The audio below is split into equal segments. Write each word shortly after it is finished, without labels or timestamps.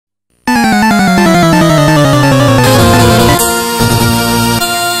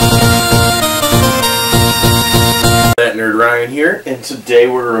here, and today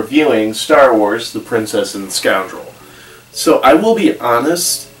we're reviewing Star Wars: The Princess and the Scoundrel. So I will be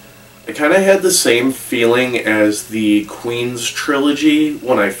honest, I kind of had the same feeling as the Queen's trilogy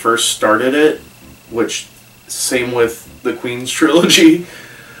when I first started it, which, same with the Queen's trilogy,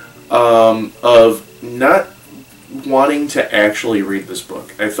 of not wanting to actually read this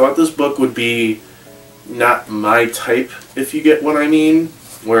book. I thought this book would be not my type, if you get what I mean,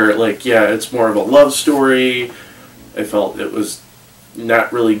 where, like, yeah, it's more of a love story. I felt it was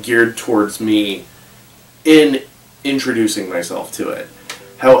not really geared towards me in introducing myself to it.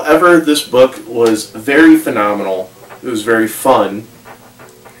 However, this book was very phenomenal. It was very fun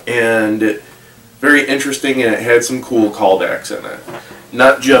and very interesting, and it had some cool callbacks in it.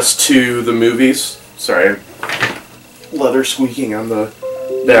 Not just to the movies. Sorry, leather squeaking on the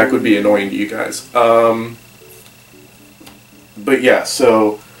back would be annoying to you guys. But yeah,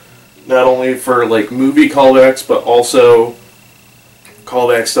 so not only for like movie callbacks, but also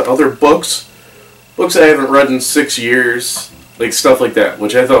callbacks to other books I haven't read in 6 years, like stuff like that,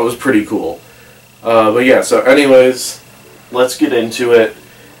 which I thought was pretty cool. But yeah, so anyways, let's get into it.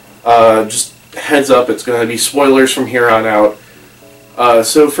 Just heads up, it's going to be spoilers from here on out.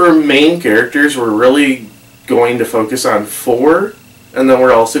 So for main characters, we're really going to focus on 4, and then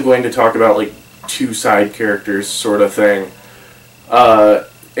we're also going to talk about like 2 side characters sort of thing.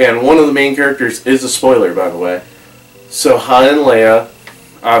 And one of the main characters is a spoiler, by the way. So Han and Leia,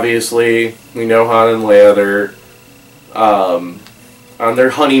 obviously, we know Han and Leia, they're on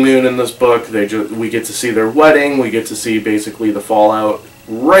their honeymoon in this book. We get to see their wedding, we get to see basically the fallout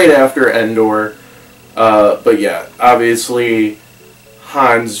right after Endor. But yeah, obviously,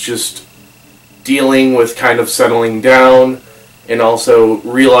 Han's just dealing with kind of settling down and also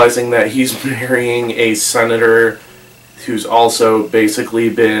realizing that he's marrying a senator who's also basically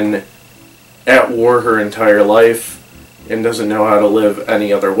been at war her entire life and doesn't know how to live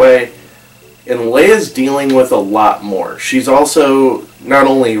any other way. And Leia's dealing with a lot more. She's also not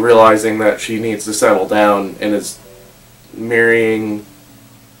only realizing that she needs to settle down and is marrying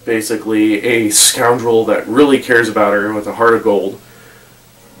basically a scoundrel that really cares about her with a heart of gold,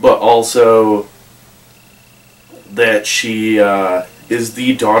 but also that she is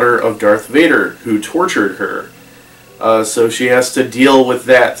the daughter of Darth Vader, who tortured her. So she has to deal with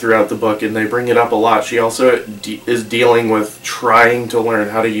that throughout the book, and they bring it up a lot. She also is dealing with trying to learn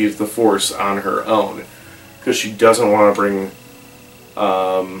how to use the Force on her own, because she doesn't want to bring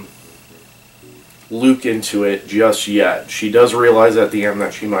Luke into it just yet. She does realize at the end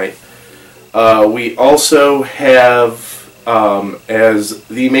that she might. We also have, as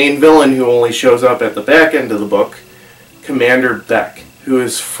the main villain who only shows up at the back end of the book, Commander Beck, who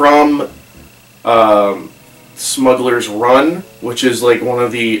is from Smuggler's Run, which is like one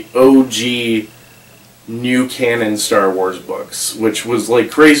of the OG new canon Star Wars books, which was like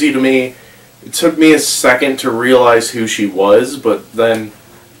crazy to me. It took me a second to realize who she was, but then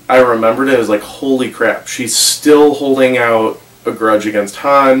I remembered it. I was like, holy crap, she's still holding out a grudge against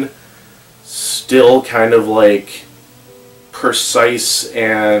Han, still kind of like precise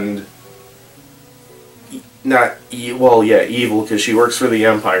and not well, yeah, evil, because she works for the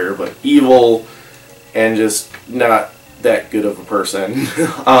Empire, but evil and just not that good of a person.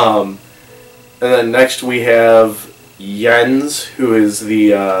 And then next we have Jens, who is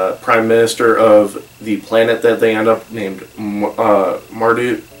the Prime Minister of the planet that they end up named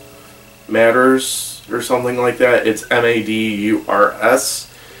Mardut Matters, or something like that. It's Madurs.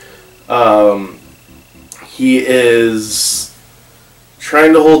 He is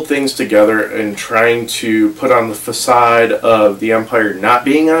trying to hold things together and trying to put on the facade of the Empire not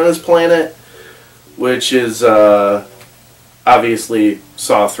being on his planet, which is obviously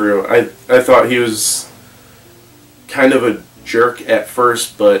saw through. I thought he was kind of a jerk at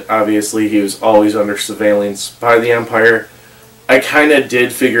first, but obviously he was always under surveillance by the Empire. I kind of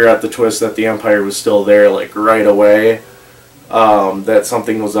did figure out the twist that the Empire was still there, like, right away, that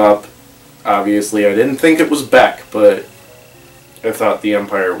something was up. Obviously, I didn't think it was Beck, but I thought the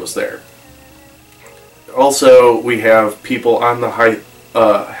Empire was there. Also, we have people on the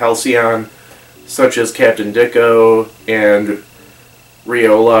Halcyon, such as Captain Dicko and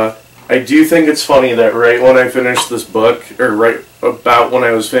Riola. I do think it's funny that right when I finished this book, or right about when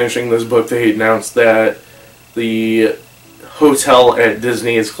I was finishing this book, they announced that the hotel at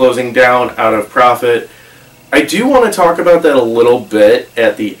Disney is closing down out of profit. I do want to talk about that a little bit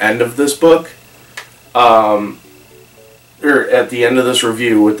at the end of this book, or at the end of this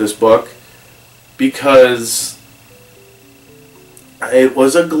review with this book, because it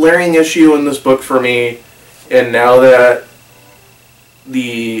was a glaring issue in this book for me, and now that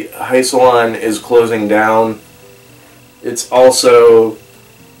the Hysalon is closing down, it's also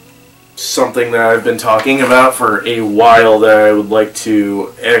something that I've been talking about for a while that I would like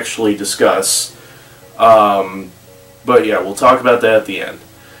to actually discuss. But yeah, we'll talk about that at the end.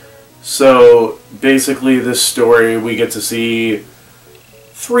 So basically this story, we get to see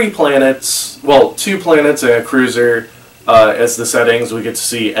 3 planets, well, 2 planets and a cruiser as the settings. We get to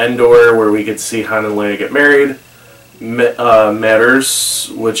see Endor, where we get to see Han and Leia get married.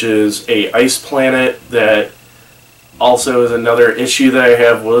 Matters, which is a ice planet that also is another issue that I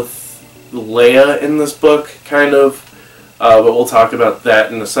have with Leia in this book, kind of. But we'll talk about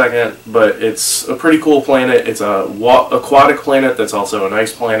that in a second. But it's a pretty cool planet. It's a aquatic planet that's also an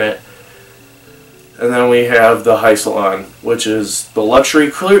ice planet. And then we have the Hysalon, which is the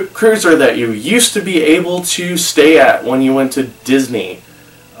luxury cruiser that you used to be able to stay at when you went to Disney.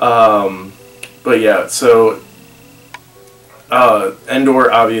 But yeah, so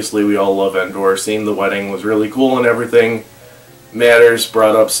Endor, obviously we all love Endor. Seeing the wedding was really cool and everything. Matters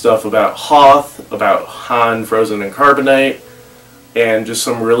brought up stuff about Hoth, about Han frozen in carbonite, and just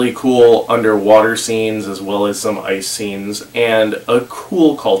some really cool underwater scenes as well as some ice scenes, and a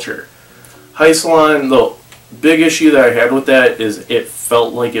cool culture. Hysalon, the big issue that I had with that is it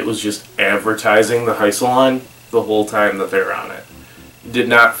felt like it was just advertising the Hysalon the whole time that they were on it. It did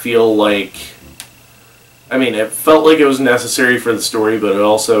not feel like... I mean, it felt like it was necessary for the story, but it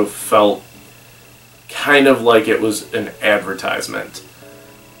also felt kind of like it was an advertisement.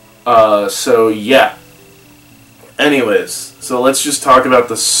 So yeah. Anyways, so let's just talk about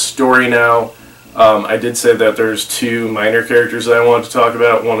the story now. I did say that there's 2 minor characters that I wanted to talk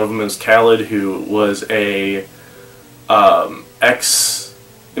about. One of them is Khalid, who was a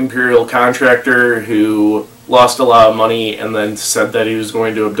ex-Imperial contractor who lost a lot of money and then said that he was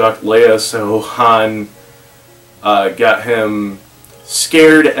going to abduct Leia, so Han got him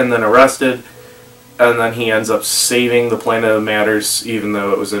scared and then arrested, and then he ends up saving the planet of Matters, even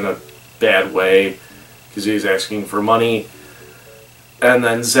though it was in a bad way, because he was asking for money. And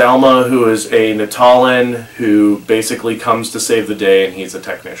then Zalma, who is a Natalan, who basically comes to save the day, and he's a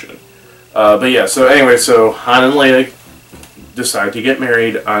technician. But yeah, so anyway, so Han and Leia decide to get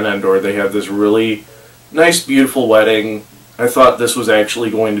married on Endor. They have this really nice, beautiful wedding. I thought this was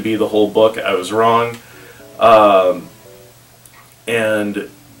actually going to be the whole book. I was wrong. And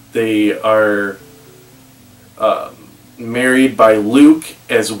they are married by Luke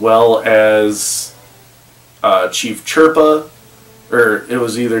as well as Chief Chirpa, or it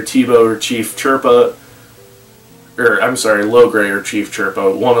was either Tebow or Chief Chirpa, or I'm sorry, Logray or Chief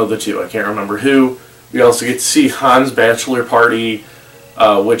Chirpa, one of the two, I can't remember who. We also get to see Han's bachelor party,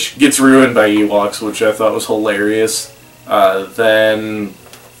 which gets ruined by Ewoks, which I thought was hilarious. Then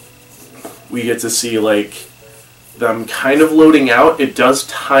we get to see like them kind of loading out. It does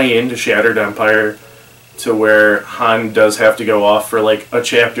tie into Shattered Empire, to where Han does have to go off for like a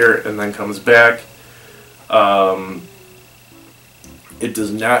chapter and then comes back. It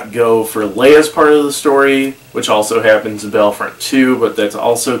does not go for Leia's part of the story, which also happens in Battlefront 2, but that's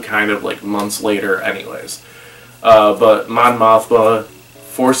also kind of like months later anyways. But Mon Mothma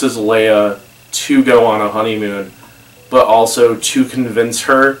forces Leia to go on a honeymoon, but also to convince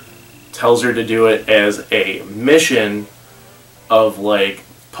her, tells her to do it as a mission of like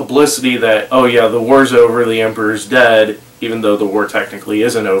publicity that, oh yeah, the war's over, the Emperor's dead, even though the war technically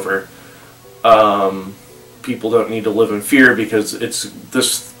isn't over. People don't need to live in fear because it's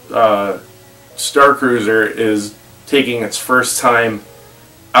this Star Cruiser is taking its first time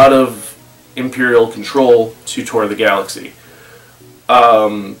out of Imperial control to tour the galaxy.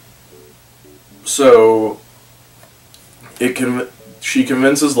 So she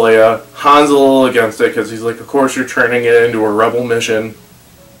convinces Leia. Han's a little against it because he's like, of course you're turning it into a rebel mission.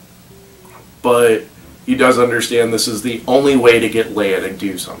 But he does understand this is the only way to get Leia to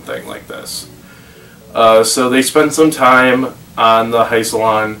do something like this. So they spend some time on the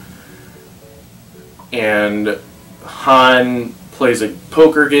Hysalon, and Han plays a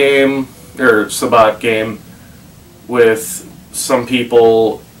poker game, or Sabbat game, with some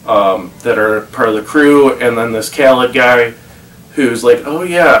people that are part of the crew, and then this Khalid guy who's like, oh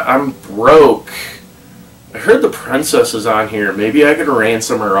yeah, I'm broke. I heard the princess is on here, maybe I could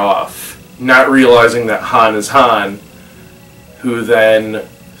ransom her off. Not realizing that Han is Han, who then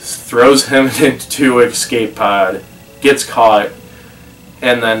throws him into an escape pod, gets caught,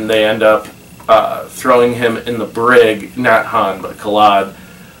 and then they end up throwing him in the brig, not Han, but Khalid,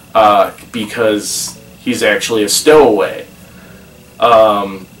 because he's actually a stowaway.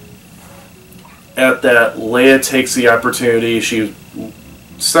 At that, Leia takes the opportunity. She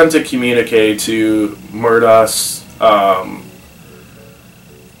sent a communique to Murdos,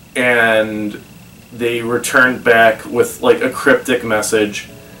 and they returned back with like a cryptic message.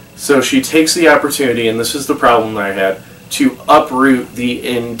 So she takes the opportunity, and this is the problem that I had, to uproot the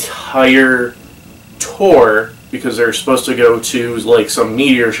entire tour, because they're supposed to go to like some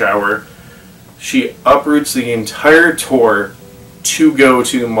meteor shower. She uproots the entire tour to go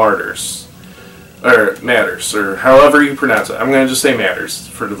to Martyrs, or Matters, or however you pronounce it. I'm going to just say Matters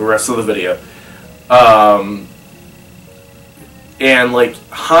for the rest of the video. And like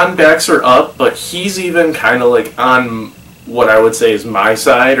Han backs her up, but he's even kind of like on what I would say is my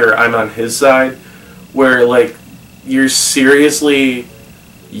side, or I'm on his side, where like you're seriously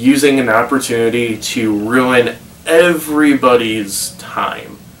using an opportunity to ruin everybody's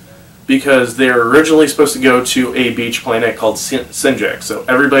time, because they were originally supposed to go to a beach planet called Sinjak, so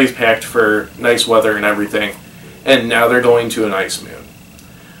everybody's packed for nice weather and everything, and now they're going to an ice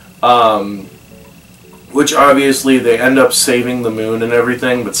moon. Which obviously they end up saving the moon and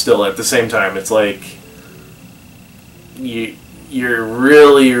everything, but still at the same time it's like you're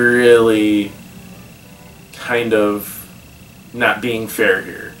really, really kind of not being fair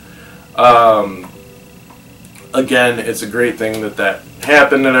here. Again, it's a great thing that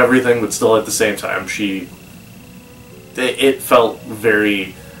happened and everything, but still at the same time, it felt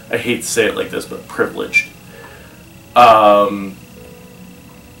very, I hate to say it like this, but privileged. But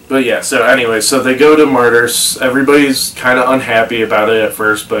yeah, so anyway, so they go to Martyrs. Everybody's kind of unhappy about it at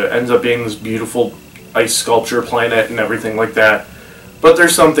first, but it ends up being this beautiful ice sculpture planet and everything like that. But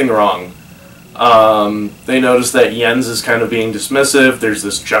there's something wrong. They notice that Jens is kind of being dismissive. There's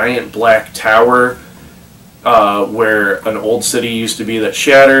this giant black tower where an old city used to be that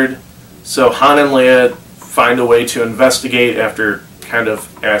shattered. So Han and Leia find a way to investigate after kind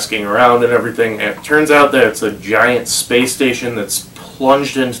of asking around and everything. And it turns out that it's a giant space station that's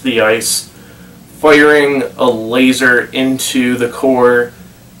plunged into the ice, firing a laser into the core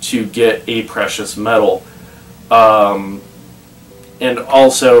to get a precious metal. And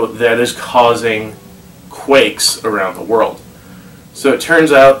also that is causing quakes around the world. So it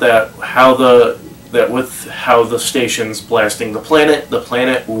turns out that with how the station's blasting the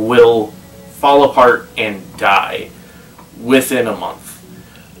planet will fall apart and die within a month.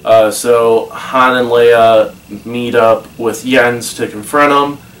 So Han and Leia meet up with Jens to confront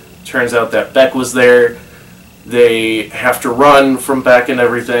him. Turns out that Beck was there. They have to run from Beck and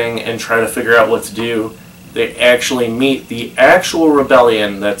everything and try to figure out what to do. They actually meet the actual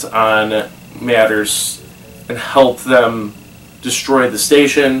rebellion that's on Matters and help them destroy the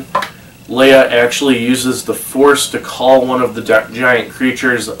station. Leia actually uses the Force to call one of the giant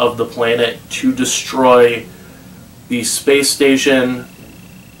creatures of the planet to destroy the space station.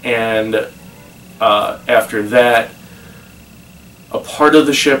 And after that, a part of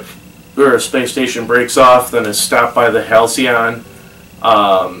the ship, or a space station, breaks off, then is stopped by the Halcyon,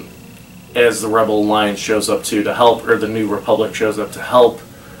 as the Rebel Alliance shows up to help, or the New Republic shows up to help.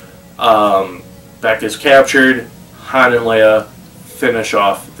 Beck is captured. Han and Leia finish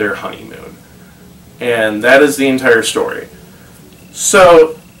off their honeymoon. And that is the entire story.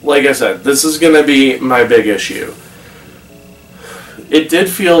 So, like I said, this is going to be my big issue. It did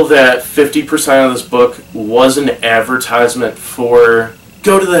feel that 50% of this book was an advertisement for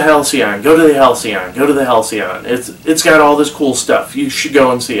go to the Halcyon, go to the Halcyon, go to the Halcyon. It's got all this cool stuff. You should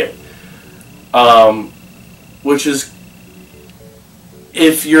go and see it. Which is,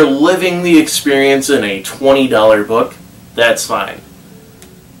 if you're living the experience in a $20 book, that's fine.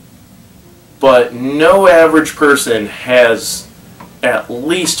 But no average person has at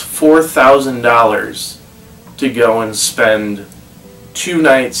least $4,000 to go and spend 2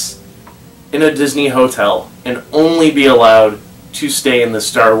 nights in a Disney hotel and only be allowed to stay in the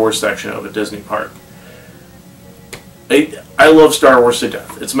Star Wars section of a Disney park. I love Star Wars to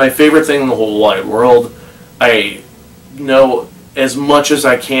death. It's my favorite thing in the whole wide world. I know as much as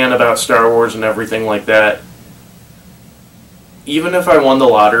I can about Star Wars and everything like that. Even if I won the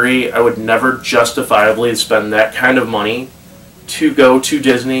lottery, I would never justifiably spend that kind of money to go to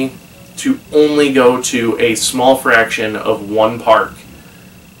Disney, to only go to a small fraction of one park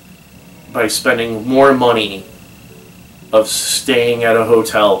by spending more money of staying at a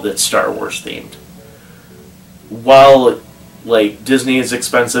hotel that's Star Wars themed. While like Disney is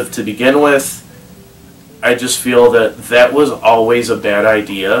expensive to begin with, I just feel that that was always a bad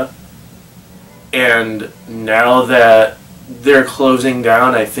idea. And now that they're closing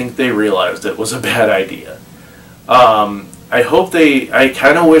down, I think they realized it was a bad idea. I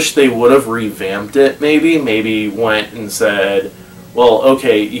kind of wish they would have revamped it, maybe went and said, well,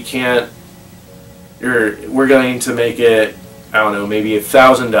 okay, you can't, we're going to make it, I don't know, maybe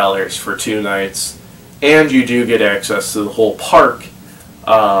 $1,000 for 2 nights, and you do get access to the whole park,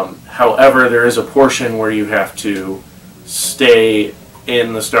 However, there is a portion where you have to stay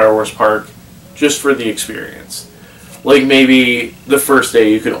in the Star Wars park just for the experience. Like maybe the first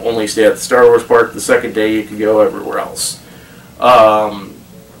day you could only stay at the Star Wars park, the second day you could go everywhere else.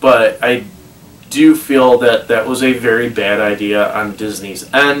 But I do feel that that was a very bad idea on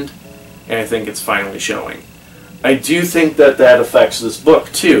Disney's end, and I think it's finally showing. I do think that that affects this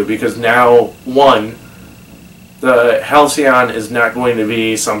book too, because now, one, the Halcyon is not going to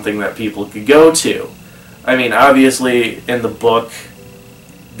be something that people could go to. I mean, obviously, in the book,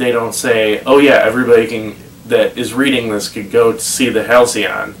 they don't say, oh yeah, everybody that is reading this could go to see the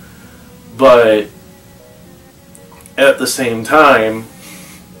Halcyon. But at the same time,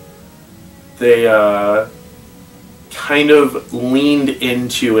 they kind of leaned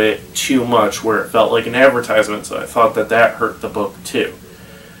into it too much where it felt like an advertisement, so I thought that that hurt the book too.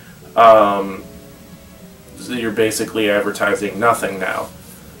 So you're basically advertising nothing now.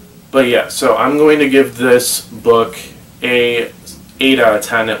 But yeah, so I'm going to give this book a 8 out of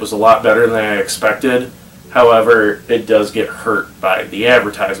 10. It was a lot better than I expected. However, it does get hurt by the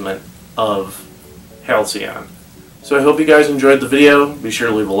advertisement of Halcyon. So I hope you guys enjoyed the video. Be sure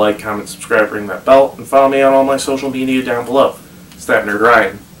to leave a like, comment, subscribe, ring that bell, and follow me on all my social media down below. It's that Nerd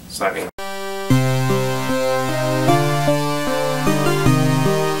Ryan, signing off.